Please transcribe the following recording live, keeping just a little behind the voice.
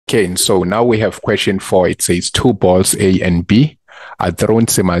Okay, and so now we have question 4. It says 2 balls A and B are thrown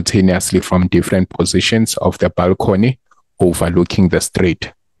simultaneously from different positions of the balcony overlooking the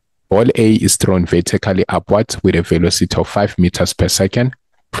street. Ball A is thrown vertically upwards with a velocity of 5 meters per second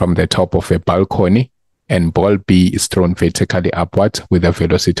from the top of a balcony, and ball B is thrown vertically upwards with a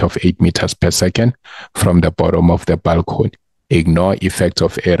velocity of 8 meters per second from the bottom of the balcony. Ignore effects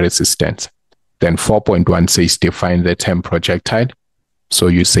of air resistance. Then 4.1 says define the term projectile. So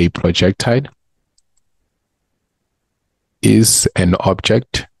you say projectile is an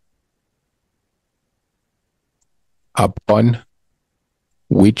object upon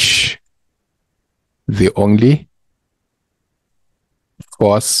which the only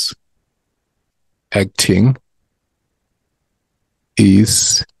force acting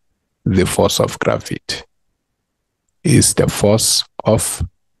is the force of gravity. Is the force of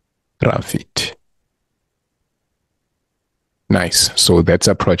gravity. Nice. So that's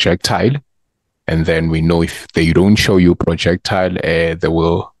a projectile. And then we know if they don't show you projectile, they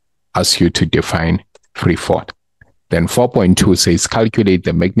will ask you to define free fall. Then 4.2 says calculate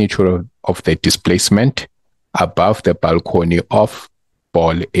the magnitude of the displacement above the balcony of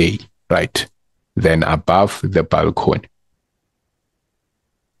ball A, right? Then above the balcony.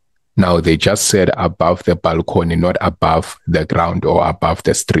 Now they just said above the balcony, not above the ground or above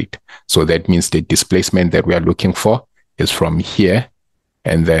the street. So that means the displacement that we are looking for is from here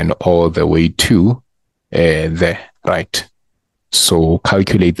and then all the way to there, right? So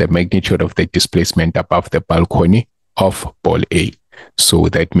calculate the magnitude of the displacement above the balcony of ball A. So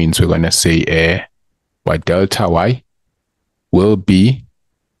that means we're going to say what delta Y will be.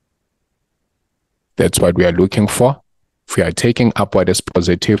 That's what we are looking for. If we are taking upward as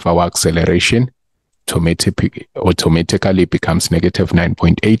positive, our acceleration automatically becomes negative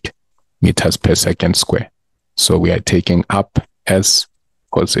 9.8 meters per second square. So we are taking up as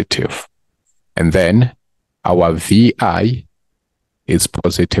positive. And then our VI is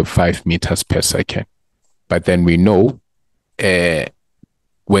positive 5 meters per second. But then we know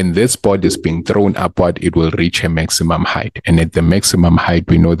when this ball is being thrown upward, it will reach a maximum height. And at the maximum height,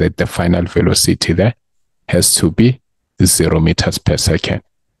 we know that the final velocity there has to be 0 meters per second.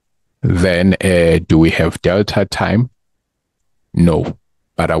 Then do we have delta time? No.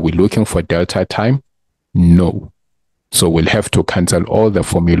 But are we looking for delta time? No. So we'll have to cancel all the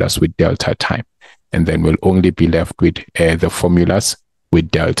formulas with delta time. And then we'll only be left with the formulas with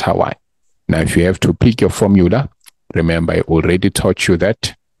delta Y. Now, if you have to pick your formula, remember I already taught you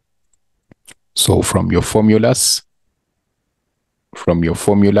that. So from your formulas,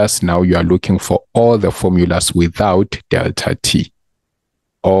 now you are looking for all the formulas without delta T.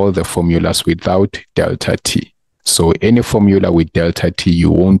 All the formulas without delta T. So any formula with delta T you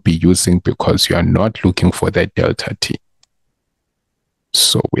won't be using because you are not looking for that delta T.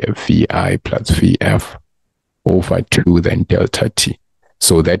 So we have VI plus VF over 2 then delta T.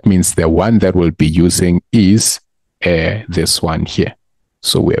 So that means the one that we'll be using is this one here.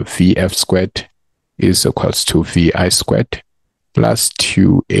 So we have VF squared is equals to VI squared plus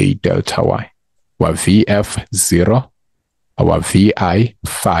 2A delta Y. Our VF 0, our VI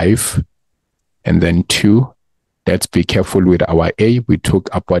 5, and then 2. Let's be careful with our A. We took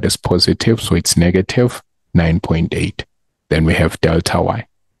upward as positive, so it's negative 9.8. Then we have delta Y.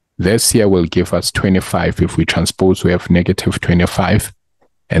 This here will give us 25. If we transpose, we have negative 25.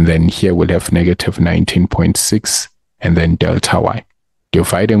 And then here we'll have negative 19.6 and then delta Y.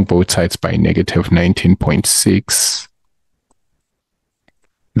 Dividing both sides by negative 19.6.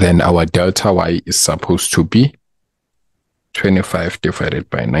 Then our delta Y is supposed to be 25 divided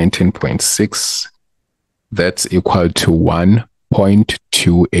by 19.6. That's equal to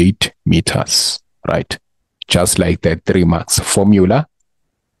 1.28 meters, right? Just like that 3 marks formula,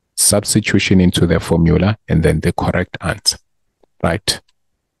 substitution into the formula, and then the correct answer, right?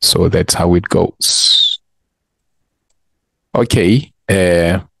 So that's how it goes. Okay,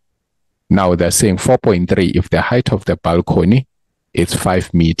 now they're saying 4.3, if the height of the balcony is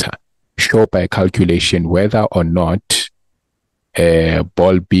 5 meters, show by calculation whether or not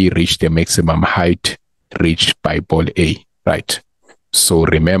ball B reached the maximum height reached by ball A, right? So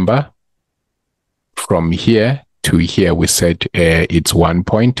remember, from here to here, we said it's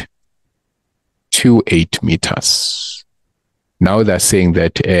 1.28 meters. Now they're saying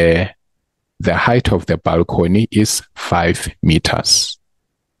that the height of the balcony is 5 meters.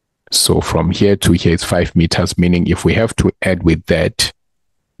 So from here to here is 5 meters, meaning if we have to add with that,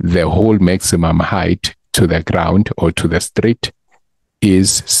 the whole maximum height to the ground or to the street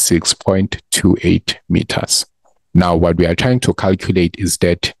is 6.28 meters. Now, what we are trying to calculate is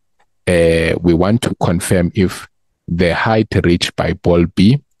that we want to confirm if the height reached by ball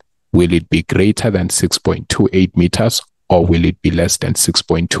B will it be greater than 6.28 meters or will it be less than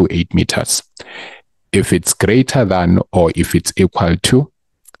 6.28 meters? If it's greater than or if it's equal to,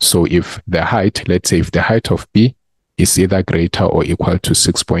 so if the height, let's say if the height of B is either greater or equal to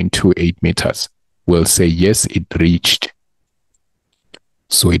 6.28 meters, we'll say yes, it reached.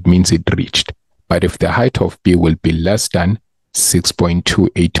 So it means it reached. But if the height of B will be less than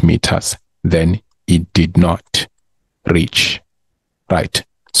 6.28 meters, then it did not reach, right?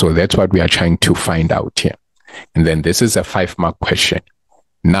 So that's what we are trying to find out here. And then this is a 5-mark question.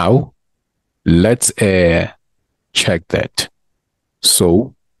 Now, let's check that.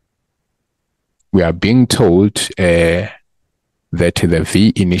 So we are being told that the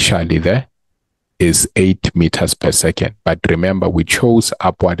V initially there is 8 meters per second. But remember, we chose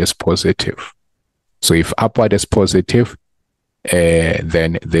upward as positive. So if upward is positive,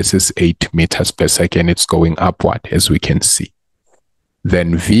 then this is 8 meters per second. It's going upward, as we can see.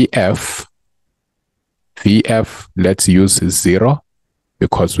 Then VF, let's use 0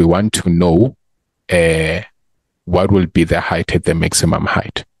 because we want to know what will be the height at the maximum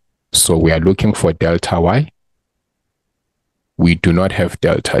height. So we are looking for delta Y. We do not have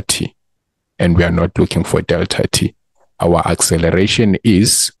delta T, and we are not looking for delta T. Our acceleration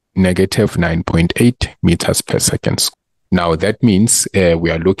is negative 9.8 meters per second. Now that means we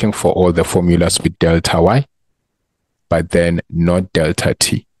are looking for all the formulas with delta Y, but then not delta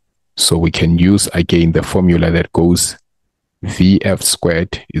T. So we can use again the formula that goes VF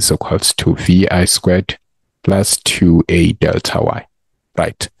squared is equals to VI squared plus 2A delta Y,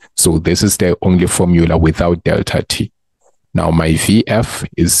 right? So this is the only formula without delta T. Now my VF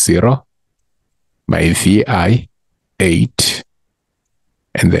is 0, my VI 8,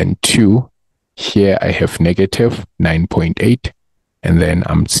 and then 2. Here I have negative 9.8, and then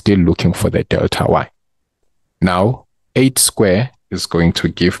I'm still looking for the delta Y. Now 8 square is going to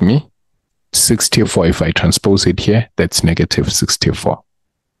give me 64. If I transpose it here, that's negative 64.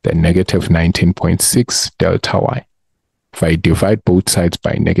 Then negative 19.6 delta Y. If I divide both sides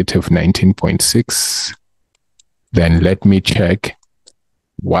by negative 19.6, then let me check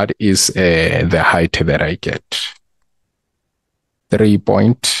what is the height that I get.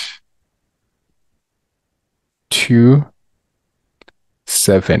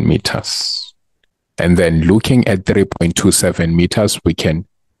 3.27 meters. And then looking at 3.27 meters, we can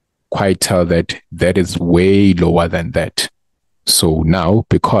quite tell that that is way lower than that. So now,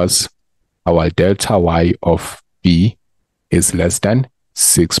 because our delta Y of B is less than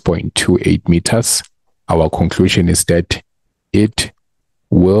 6.28 meters, our conclusion is that it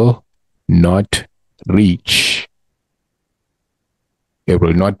will not reach. It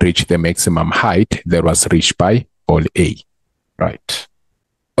will not reach the maximum height that was reached by ball A, right?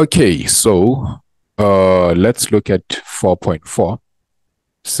 Okay, so let's look at 4.4.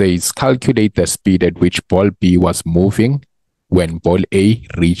 Says calculate the speed at which ball B was moving when ball A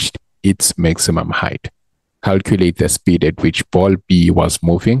reached its maximum height. Calculate the speed at which ball B was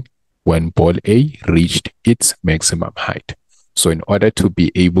moving when ball A reached its maximum height. So in order to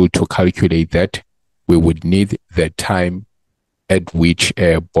be able to calculate that, we would need the time at which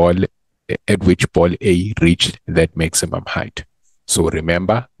ball A reached that maximum height. So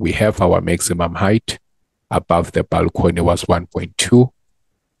remember, we have our maximum height above the balcony was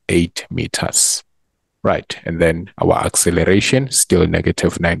 1.28 meters, right? And then our acceleration still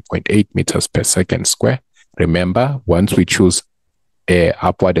negative 9.8 meters per second square. Remember, once we choose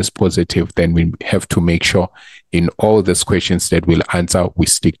upward as positive, then we have to make sure in all these questions that we'll answer, we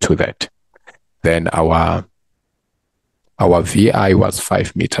stick to that. Then our VI was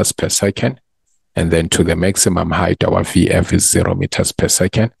 5 meters per second. And then to the maximum height, our VF is 0 meters per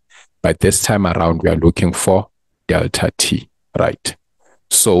second. But this time around, we are looking for delta T, right?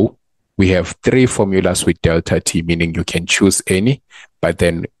 So we have 3 formulas with delta T, meaning you can choose any. But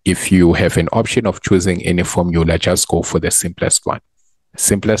then if you have an option of choosing any formula, just go for the simplest one. The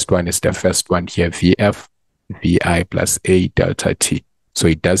simplest one is the first one here, VF, VI plus A delta T. So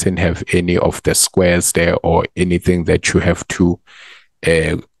it doesn't have any of the squares there or anything that you have to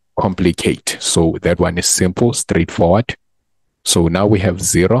complicate. So that one is simple, straightforward. So now we have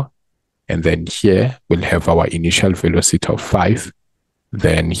 0. And then here we'll have our initial velocity of 5.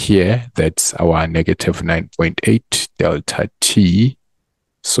 Then here, that's our negative 9.8 delta T.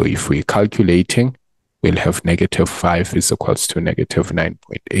 So if we're calculating, we'll have negative 5 is equals to negative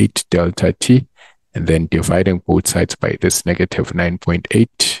 9.8 delta T. And then dividing both sides by this negative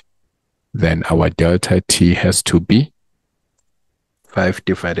 9.8, then our delta T has to be 5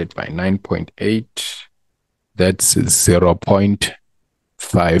 divided by 9.8. That's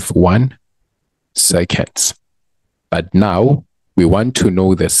 0.51 seconds. But now we want to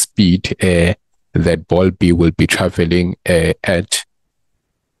know the speed that ball B will be traveling at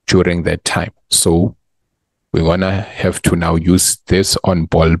during that time. So we're going to have to now use this on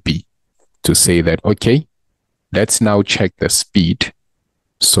ball B to say that, okay, let's now check the speed.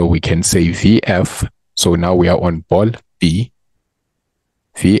 So we can say VF. So now we are on ball B.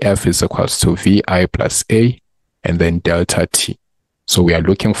 VF is equals to VI plus A and then delta T. So we are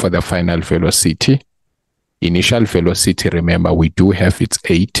looking for the final velocity. Initial velocity, remember, we do have it's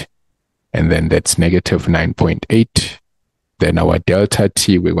 8. And then that's negative 9.8. Then our delta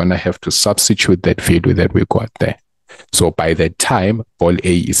T, we're going to have to substitute that value that we got there. So by that time, ball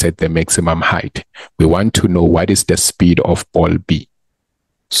A is at the maximum height. We want to know what is the speed of ball B.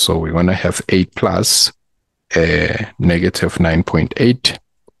 So we're going to have 8 plus negative 9.8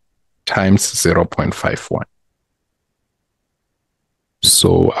 times 0.51.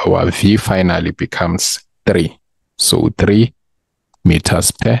 So our V finally becomes 3. So 3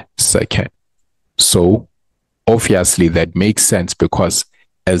 meters per second. So obviously that makes sense because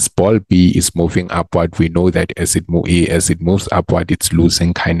as ball B is moving upward, we know that as it moves upward, it's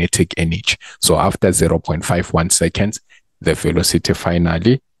losing kinetic energy. So after 0.51 seconds, the velocity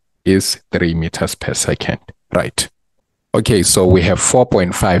finally is 3 meters per second, right? Okay, so we have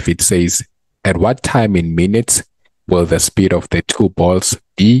 4.5. It says, at what time in minutes will the speed of the two balls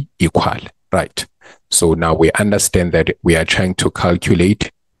be equal, right? So now we understand that we are trying to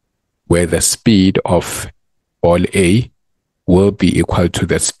calculate where the speed of ball A will be equal to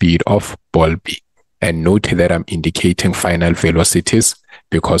the speed of ball B. And note that I'm indicating final velocities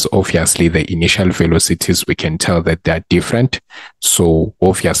because obviously the initial velocities, we can tell that they're different. So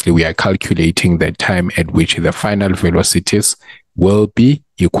obviously we are calculating the time at which the final velocities will be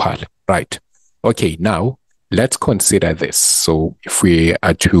equal, right? Okay, now let's consider this. So if we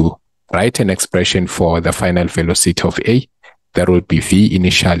are to write an expression for the final velocity of A, that will be V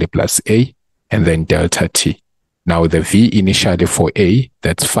initially plus A and then delta T. Now the V initially for A,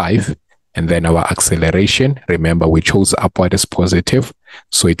 that's 5. And then our acceleration, remember we chose upward as positive.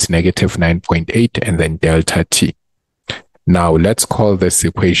 So it's negative 9.8 and then delta T. Now let's call this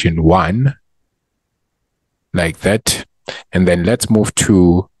equation 1 like that. And then let's move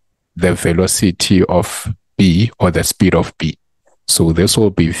to the velocity of B or the speed of B. So this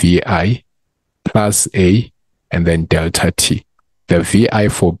will be VI plus A and then delta T. The VI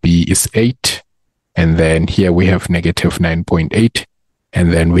for B is 8. And then here we have negative 9.8.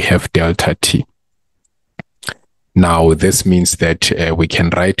 And then we have delta T. Now this means that we can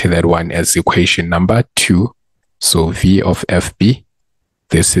write that one as equation number 2. So V of FB,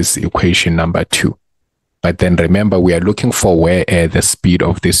 this is equation number 2. But then remember, we are looking for where the speed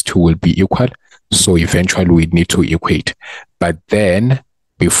of these two will be equal. So eventually we need to equate. But then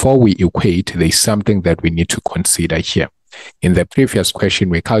before we equate, there's something that we need to consider here. In the previous question,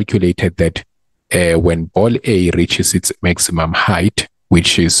 we calculated that when ball A reaches its maximum height,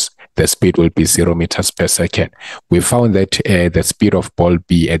 which is the speed will be 0 meters per second, we found that the speed of ball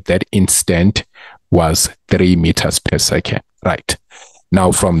B at that instant was 3 meters per second, right?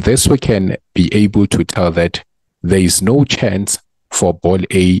 Now from this, we can be able to tell that there is no chance for ball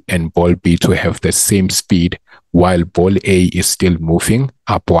A and ball B to have the same speed while ball A is still moving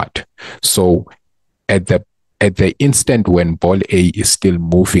upward. So at the instant when ball A is still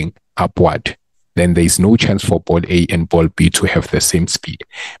moving upward, then there is no chance for ball A and ball B to have the same speed,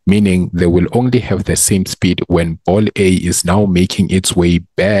 meaning they will only have the same speed when ball A is now making its way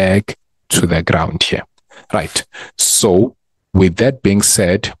back to the ground here, right? So with that being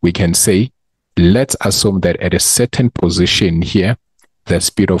said, we can say, let's assume that at a certain position here, the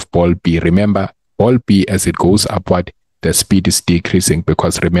speed of ball B, remember, ball B as it goes upward, the speed is decreasing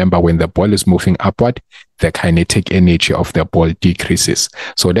because remember, when the ball is moving upward, the kinetic energy of the ball decreases.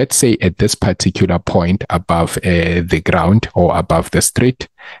 So let's say at this particular point above the ground or above the street,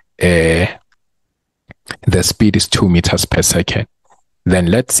 the speed is 2 meters per second. Then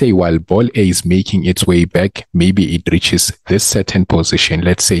let's say while ball A is making its way back, maybe it reaches this certain position,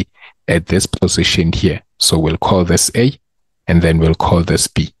 let's say at this position here. So we'll call this A and then we'll call this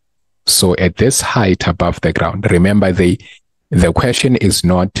B. So at this height above the ground, remember the question is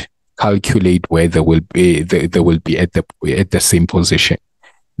not calculate where they will be at the same position.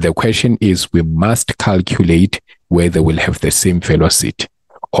 The question is we must calculate where they will have the same velocity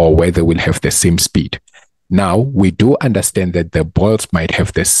or where they will have the same speed. Now we do understand that the balls might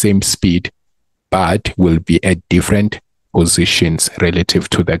have the same speed, but will be at different positions relative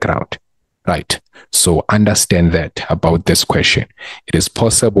to the ground. Right. So understand that about this question. It is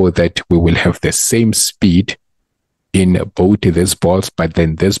possible that we will have the same speed in both these balls, but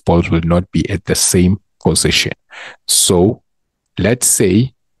then these balls will not be at the same position. So let's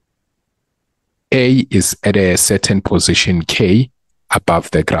say A is at a certain position K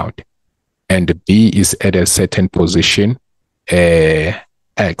above the ground, and B is at a certain position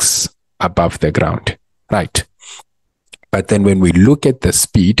X above the ground, right? But then when we look at the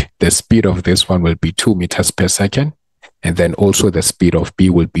speed of this one will be 2 meters per second, and then also the speed of B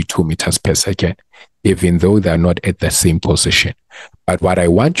will be 2 meters per second, even though they're not at the same position. But what I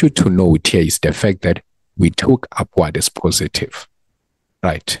want you to note here is the fact that we took upward as positive,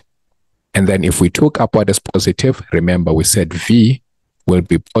 right? And then if we took upward as positive, remember we said V will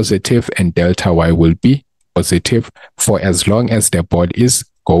be positive and delta Y will be positive for as long as the ball is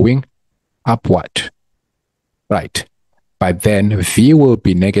going upward, right? But then V will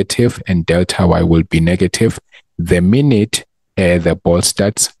be negative and delta Y will be negative the minute the ball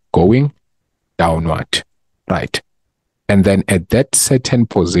starts going downward, right? And then at that certain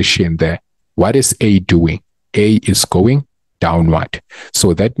position there, what is A doing? A is going downward.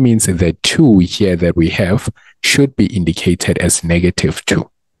 So that means the 2 here that we have should be indicated as -2.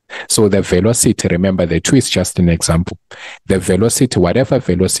 So the velocity, remember the 2 is just an example. The velocity, whatever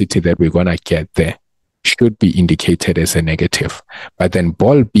velocity that we're going to get there, should be indicated as a negative. But then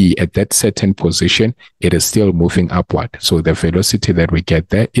ball B at that certain position, it is still moving upward. So the velocity that we get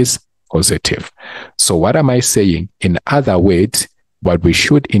there is positive. So what am I saying? In other words, what we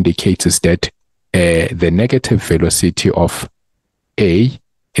should indicate is that the negative velocity of A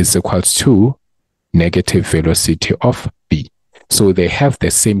is equals to negative velocity of B. So they have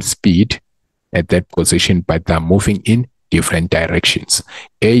the same speed at that position, but they're moving in different directions.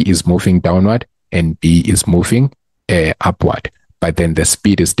 A is moving downward and B is moving upward. But then the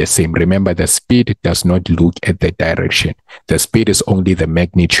speed is the same. Remember, the speed does not look at the direction. The speed is only the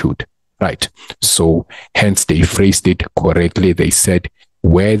magnitude, right? So hence they phrased it correctly. They said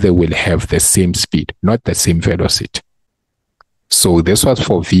where they will have the same speed, not the same velocity. So this was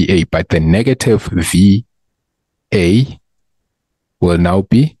for VA, but the negative VA will now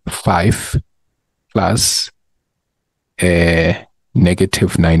be 5 plus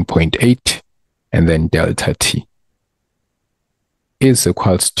negative 9.8, and then delta T is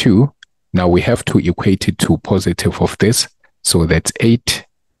equals to, now we have to equate it to positive of this. So that's 8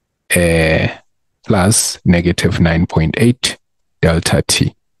 plus negative 9.8 delta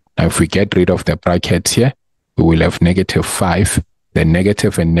T. Now if we get rid of the brackets here, we will have -5. The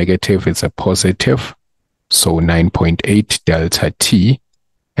negative and negative is a positive. So 9.8 delta T.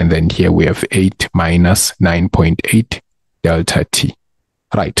 And then here we have 8 minus 9.8 delta T.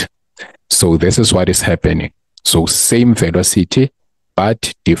 Right. So this is what is happening. So same velocity,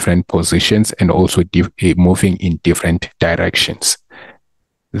 but different positions and also moving in different directions.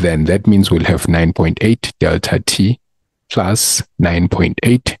 Then that means we'll have 9.8 delta T plus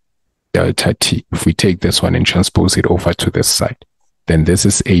 9.8 delta T. If we take this one and transpose it over to this side, then this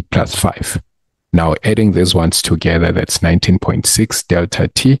is 8 plus 5. Now adding these ones together, that's 19.6 delta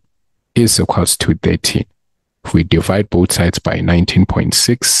T is equals to 13. If we divide both sides by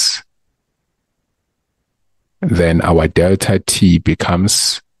 19.6, then our delta T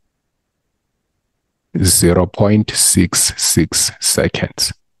becomes 0.66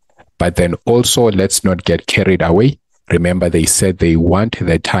 seconds. But then also, let's not get carried away. Remember, they said they want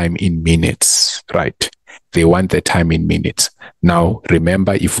the time in minutes, right? They want the time in minutes. Now,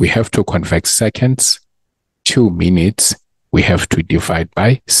 remember, if we have to convert seconds to minutes, we have to divide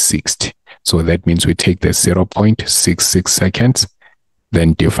by 60. So that means we take the 0.66 seconds,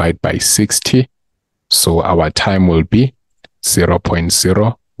 then divide by 60. So our time will be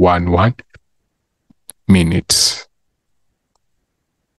 0.011 minutes.